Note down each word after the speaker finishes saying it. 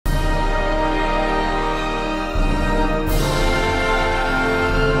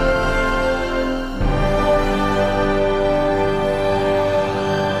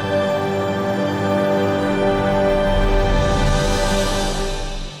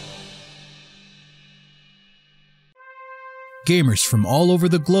gamers from all over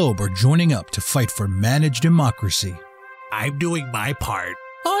the globe are joining up to fight for managed democracy. I'm doing my part.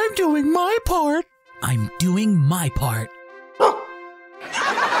 I'm doing my part. I'm doing my part.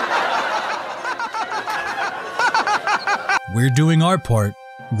 We're doing our part.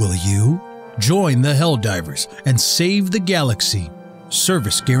 Will you? Join the Helldivers and save the galaxy.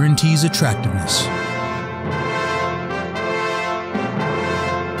 Service guarantees attractiveness.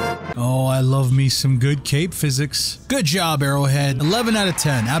 Oh, I love me some good cape physics. Good job, Arrowhead. 11 out of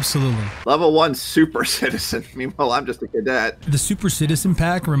 10, absolutely. Level 1 super citizen. Meanwhile, I'm just a cadet. The Super Citizen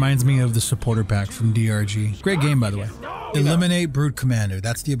pack reminds me of the supporter pack from DRG. Great game, by the way. Eliminate Brood Commander.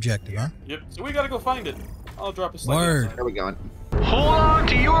 That's the objective, huh? Yep, so we gotta go find it. I'll drop a slide. Word. Where are we going? Hold on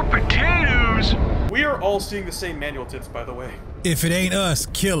to your potatoes! We are all seeing the same manual tips, by the way. If it ain't us,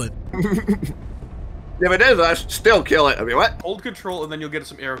 kill it. If it is us, still kill it. I mean, what? Hold control and then you'll get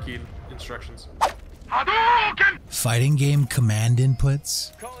some arrow key instructions. Fighting game command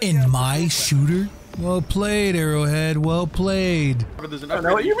inputs? In my shooter? Well played, Arrowhead, well played. There's an I don't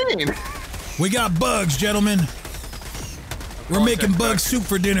know what you mean. We got bugs, gentlemen. We're making bug soup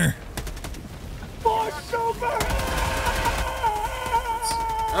for dinner.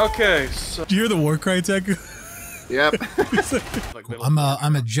 Okay, so... Do you hear the war cry, Teku? Yep.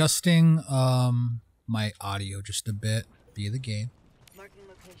 I'm adjusting my audio just a bit via the game.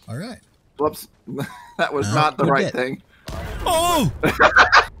 All right. Whoops. That was not the right dead. thing. Oh!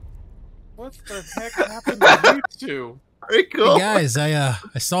 What the heck happened to you two? Very cool. Hey guys, I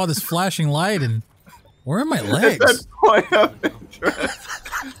saw this flashing light and where are my legs? That's point of interest.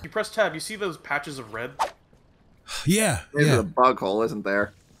 You press tab, you see those patches of red? Yeah, There's yeah. a bug hole, isn't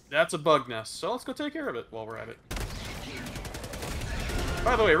there? That's a bug nest, so let's go take care of it while we're at it.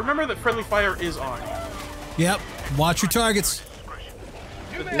 By the way, remember that friendly fire is on. Yep. Watch your targets.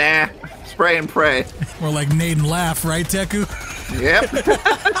 Nah. Spray and pray. More like Nade and laugh, right, Teku? Yep.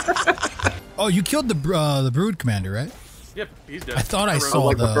 Oh, you killed the Brood Commander, right? Yep, he's dead. I thought I Oh, saw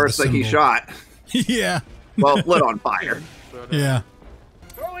like the first thing he symbol. shot. Yeah. Well, lit on fire. But, Yeah.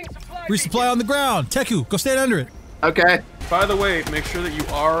 Resupply on the ground. Teku, go stand under it. Okay. By the way, make sure that you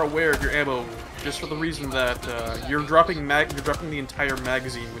are aware of your ammo, just for the reason that you're dropping the entire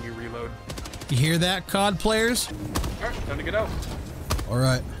magazine when you reload. You hear that, COD players? Alright, time to get out. All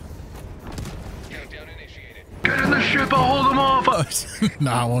right. Get in the ship, I'll hold them off!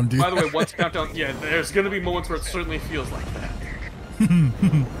 Nah, I won't do By the that. way, once countdown, yeah, there's gonna be moments where it certainly feels like that.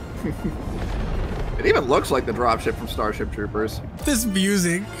 It even looks like the dropship from Starship Troopers. This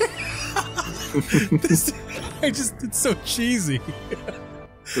music. It's so cheesy.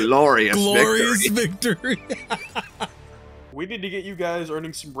 Glorious victory. We need to get you guys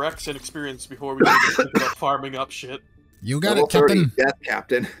earning some Rex and experience before we start farming up shit. You got Level it, Captain. 30 Death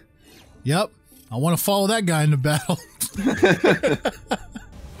Captain. Yep. I want to follow that guy into battle.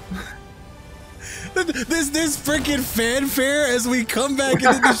 this freaking fanfare as we come back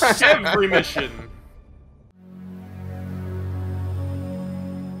into the ship. Every mission.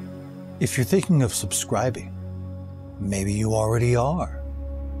 If you're thinking of subscribing, maybe you already are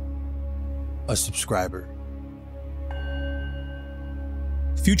a subscriber.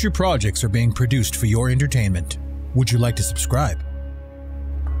 Future projects are being produced for your entertainment. Would you like to subscribe?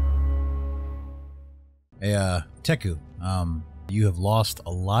 Hey, Teku, you have lost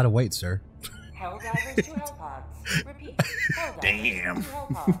a lot of weight, sir. Helldivers to Hellpods. Repeat. Helldivers Damn. to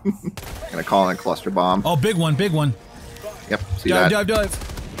Hellpods. Gonna call in a cluster bomb. Oh, big one, big one. Yep. See Dive, that?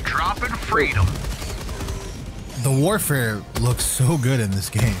 dive. Dropping freedom. The warfare looks so good in this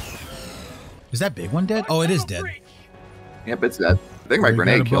game. Is that big one dead? Oh, it is dead. Yep, it's dead. I think my We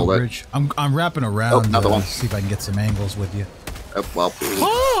grenade got a killed boat it. bridge. I'm wrapping Oh, around another one. see if I can get some angles with you. Oh, well.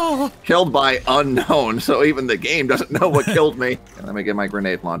 Killed by unknown, so even the game doesn't know what killed me. And let me get my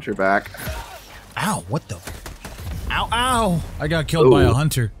grenade launcher back. Ow, what the? Ow, ow! I got killed by a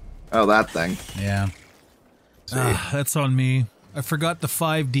hunter. Oh, that thing. Yeah. That's on me. I forgot the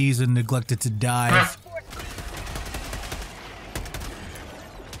 5Ds and neglected to dive.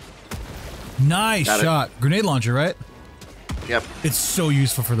 Nice Got it. shot. Grenade launcher, right? Yep. It's so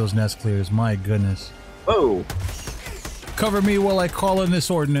useful for those nest clears. My goodness. Whoa. Cover me while I call in this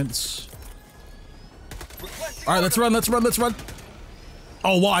ordnance. All right, let's run, let's run, let's run.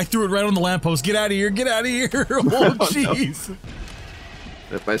 Oh, wow, I threw it right on the lamppost. Get out of here, get out of here. Oh, jeez.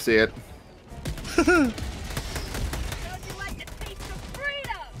 If I see it.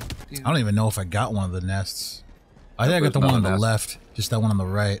 I don't even know if I got one of the nests. I think I got the one on the left. Just that one on the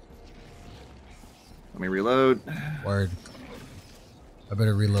right. Let me reload. Word. I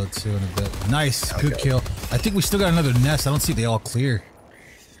better reload too in a bit. Nice, good kill. I think we still got another nest. I don't see they all clear.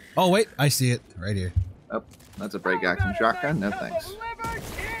 Oh wait, I see it right here. Oh, That's a break action shotgun. No thanks.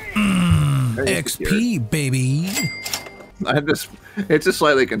 XP, baby. It's just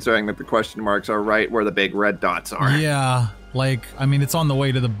slightly concerning that the question marks are right where the big red dots are. Yeah, like, I mean, it's on the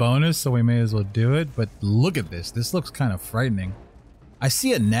way to the bonus, so we may as well do it. But look at this. This looks kind of frightening. I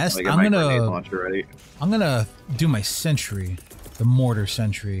see a nest. I'm gonna do my sentry, the mortar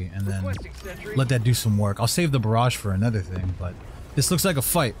sentry, and then let that do some work. I'll save the barrage for another thing, but this looks like a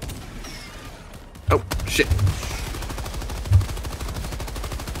fight. Oh shit!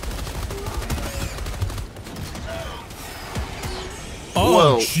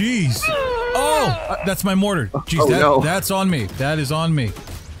 Oh jeez! Oh, that's my mortar. Jeez, that's on me. That is on me.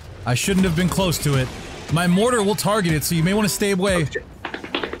 I shouldn't have been close to it. My mortar will target it, so you may want to stay away.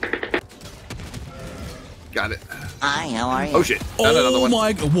 Got it. Hi, how are you? Oh shit! Found another one.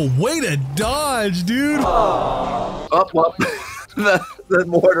 My! Well, way to dodge, dude. Well, the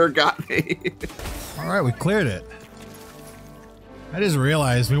mortar got me. All right, we cleared it. I just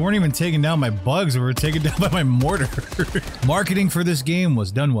realized we weren't even taking down my bugs, we were taken down by my mortar. Marketing for this game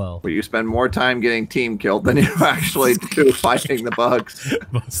was done well. Well, you spend more time getting team killed than you actually do fighting the bugs.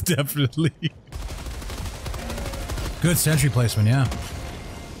 Most definitely. Good sentry placement, yeah.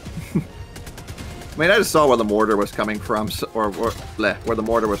 I mean, I just saw where the mortar was coming from, or where the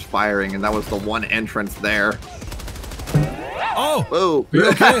mortar was firing, and that was the one entrance there. Oh! Whoa. Are you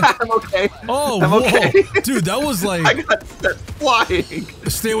okay? I'm okay. Oh, I'm okay. Dude, that was like... I got set flying.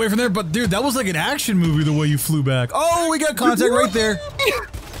 Stay away from there, but dude, that was like an action movie the way you flew back. Oh, we got contact right there.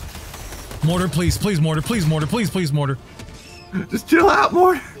 Mortar, please, please, mortar, please, mortar, please, please, mortar. Just chill out,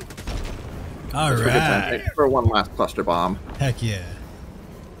 mortar. All right. For one last cluster bomb. Heck yeah.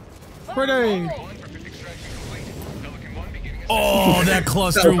 Grenade. Oh, that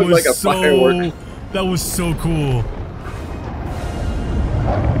cluster was like a so... firework. That was so cool.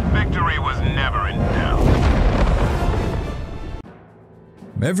 Victory was never in doubt.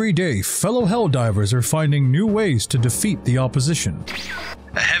 Every day, fellow Helldivers are finding new ways to defeat the opposition.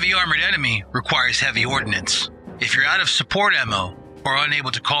 A heavy armored enemy requires heavy ordnance. If you're out of support ammo or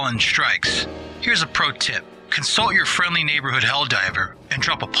unable to call in strikes, here's a pro tip. Consult your friendly neighborhood Helldiver and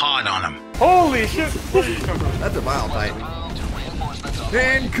drop a pod on him. Holy shit! That's a mile tight.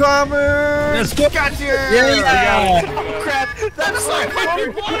 Incoming! Let's get you! Yeah. Oh, crap! That's like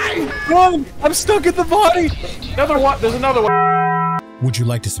why? Run! I'm stuck at the body! Another one. There's another one. Would you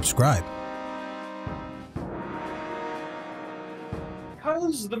like to subscribe?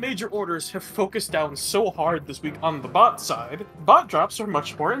 Because the major orders have focused down so hard this week on the bot side, bot drops are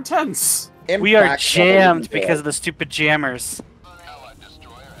much more intense. We are jammed because of the stupid jammers.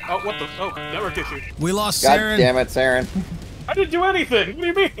 Oh, what the? Oh, network issue. We lost God Sairren. damn it, Sairren. I didn't do anything.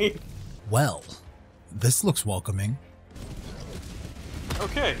 What do you mean? Well, this looks welcoming.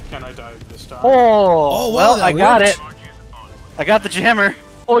 Okay, can I die this time? Oh, well, I got worked. it. I got the jammer.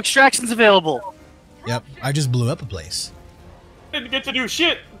 Oh, extraction's available. Yep, I just blew up a place. Didn't get to do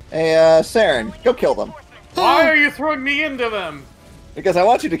shit. Hey, Sairren, go kill them. Why are you throwing me into them? Because I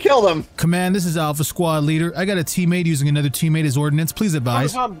want you to kill them. Command, this is Alpha Squad Leader. I got a teammate using another teammate as ordnance. Please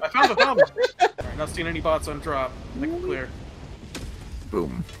advise. I found a thumb. Alright, not seeing any bots on drop. Make it clear.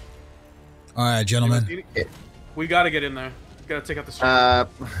 Boom. All right, gentlemen. We gotta get in there. We gotta take out the street.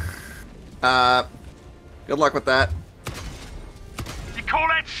 Good luck with that. You call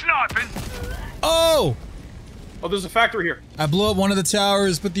that sniping? Oh! Oh, there's a factory here. I blew up one of the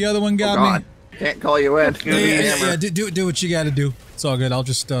towers, but the other one got me. Can't call you in. Yeah, do what you gotta do. It's all good. I'll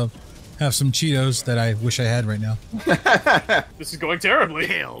just have some Cheetos that I wish I had right now. This is going terribly.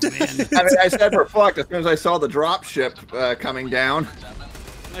 Hell, man. I mean, I said for fuck as soon as I saw the drop ship coming down.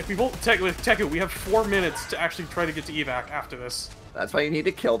 If we won't with Teku, we have 4 minutes to actually try to get to evac after this. That's why you need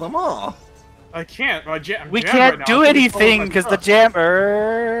to kill them all. I can't. We can't do anything because the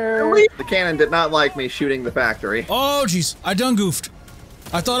jammer. The cannon did not like me shooting the factory. Oh, jeez. I done goofed.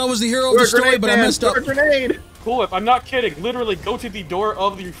 I thought I was the hero of the story, but I messed up. Throw a grenade. Cool, if I'm not kidding. Literally, go to the door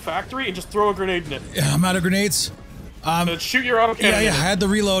of the factory and just throw a grenade in it. Yeah, I'm out of grenades. Then shoot your auto cannon. Yeah, I had to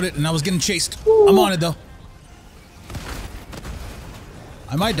reload it, and I was getting chased. I'm on it, though.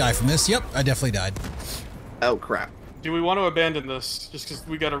 I might die from this. Yep, I definitely died. Oh, crap. Do we want to abandon this? Just because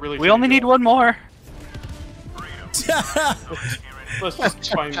we gotta really... We only need one more. Let's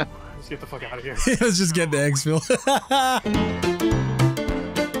just find... Let's get the fuck out of here. Let's just get to exfil.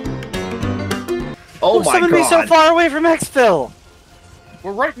 Oh Who my summoned me so god. far away from exfil?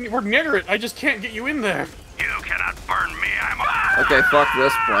 We're near it. I just can't get you in there. You cannot burn me. I'm Okay, fuck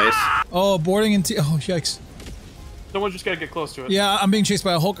this place. Oh, boarding and oh, yikes. Someone just gotta get close to it. Yeah, I'm being chased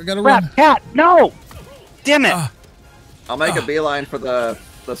by a Hulk. I gotta run. Crap, cat, no! Damn it! I'll make a beeline for the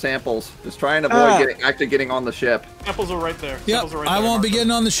the samples. Just try and avoid actually getting on the ship. Samples are right there. Yep, Samples are right I there, won't be Marco.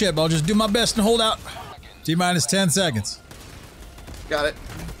 getting on the ship. I'll just do my best and hold out. T-minus 10 seconds. Got it.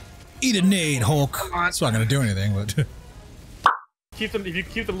 Eat a nade, Hulk. That's not gonna do anything, but... Keep them. If you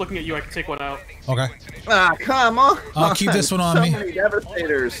keep them looking at you, I can take one out. Okay. Ah, come on. I'll keep this one on so me. Many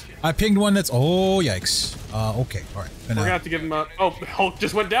Devastators. I pinged one that's... Oh, yikes. Okay, alright. We're gonna have to give him a... Oh, Hulk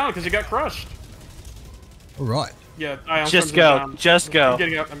just went down because he got crushed. Alright. Yeah, Ion Just Storm's go. down. Just go. I'm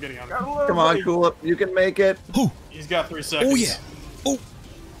getting out. I'm getting out. Come on, Cool Up. You can make it. Whew. He's got 3 seconds. Oh, yeah. Oh.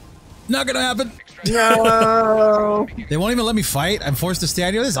 Not gonna happen. No. They won't even let me fight. I'm forced to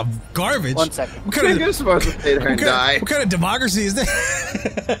stand here. This is garbage. 1 second. What kind You're supposed to stay there and die. What kind of democracy is this?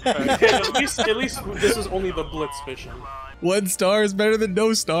 At least this is only the Blitz mission. 1 star is better than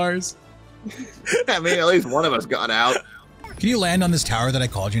no stars. I mean, at least one of us got out. Can you land on this tower that I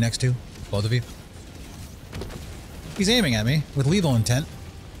called you next to? Both of you? He's aiming at me with lethal intent.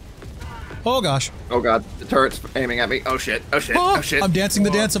 Oh gosh. Oh god, the turret's aiming at me. Oh shit, oh shit, oh shit. I'm dancing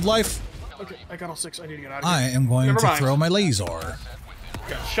the dance of life. Okay, I got all 6. I need to get out of here. I am going Never to mind. throw my laser.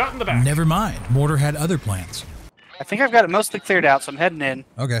 Got shot in the back. Never mind. Mortar had other plans. I think I've got it mostly cleared out, so I'm heading in.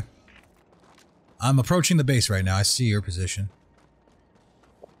 Okay. I'm approaching the base right now. I see your position.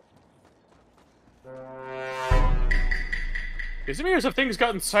 It seems have things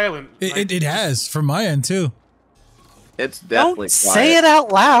gotten silent. It has, from my end too. It's definitely Don't say it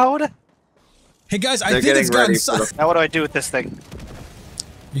out loud. Hey guys, I They're think it's getting gotten ready for silent. Now what do I do with this thing?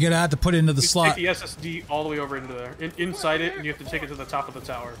 You're gonna have to put it into the slot. Take the SSD all the way over into there, inside it, and you have to take it to the top of the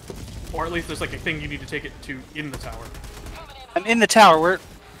tower, or at least there's like a thing you need to take it to in the tower. I'm in the tower. Where?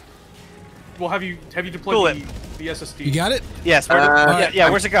 Well, have you Cool deployed it. the SSD? You got it? Yes. Yeah.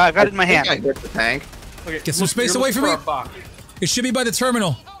 Where's it go? I've got it in my hand. I hit the tank. Okay, Get some space you're away from looking me. for a box. It should be by the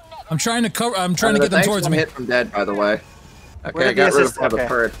terminal. I'm trying to cover. I'm trying to get them towards me. Hit from dead, by the way. Where Okay, I did got the rid of SSD all the okay.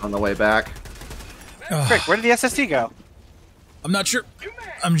 turrets on the way back. Frick, where did the SSD go? I'm not sure.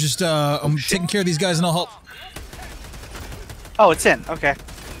 I'm just I'm taking care of these guys and I'll help. Oh, it's in. Okay.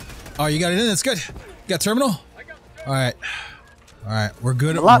 Oh, you got it in. That's good. You got terminal. All right. All right. We're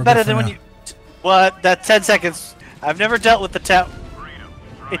good. A lot we're better good for than when now. you. What? That 10 seconds. I've never dealt with the tower.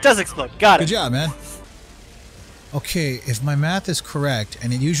 It does explode. Got it. Good job, man. Okay, if my math is correct,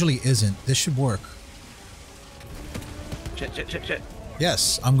 and it usually isn't, this should work. Shit.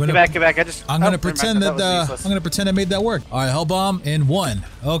 Yes, I'm gonna. Get back. I'm gonna never pretend mind. that, Was useless. I'm gonna pretend I made that work. All right, hell bomb in 1.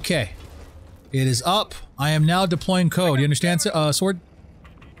 Okay, it is up. I am now deploying code. You understand, Sword?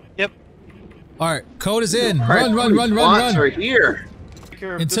 Yep. All right, code is in. Alright, Run. spots are here. Take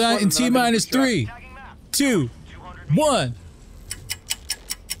care of In this one, in and T then I'll minus get you 3, 2, 1.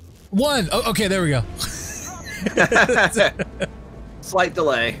 1. Oh, okay, there we go. Slight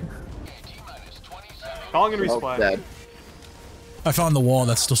delay. shot. Calling in Well resupply. dead. I found the wall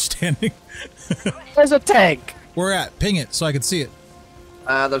that's still standing. There's a tank. Where at? Ping it so I can see it.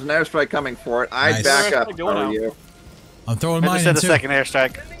 There's an airstrike coming for it. I'd Nice. back up Airstrike if going I were out. you. I'm throwing I mine just in said a too. second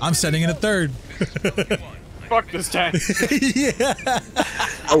airstrike. I'm sending in a 3rd. Fuck this tank. Yeah.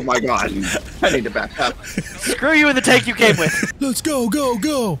 Oh my god. I need to back up. Screw you and the tank you came with. Let's go.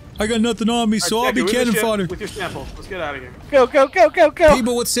 I got nothing on me, so I'll be cannon fodder. With your samples. Let's get out of here. Go.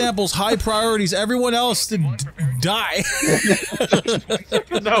 People with samples, high priorities. Everyone else to die.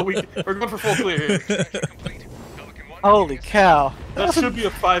 No, we're going for full clear here. Holy cow. That should be a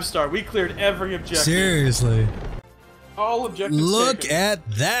 5-star. We cleared every objective. Seriously. All objectives Look taken.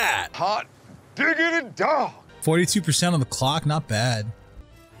 at that. Hot diggity dog. 42% on the clock, not bad.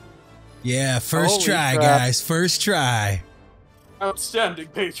 Yeah, first Holy try, crap. guys. First try. Outstanding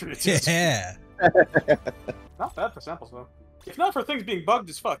patriotism. Yeah. Not bad for samples, though. If not for things being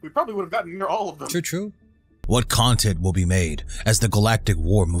bugged as fuck, we probably would have gotten near all of them. True. What content will be made as the galactic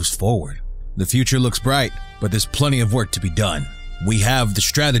war moves forward? The future looks bright, but there's plenty of work to be done. We have the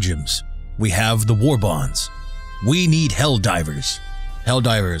stratagems. We have the war bonds. We need Helldivers.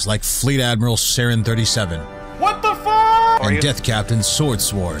 Helldivers like Fleet Admiral Sairren 37 What the fuck? and Death Captain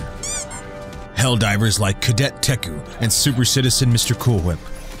Swordsword. Helldivers like Cadet Teku and Super Citizen Mr. Cool Whip.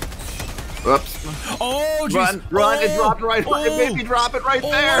 Whoops. Oh, jeez. Run, it dropped right there. It made me drop it right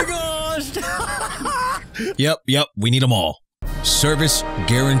there. Oh my gosh. Yep, we need them all. Service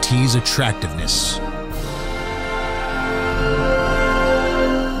guarantees attractiveness.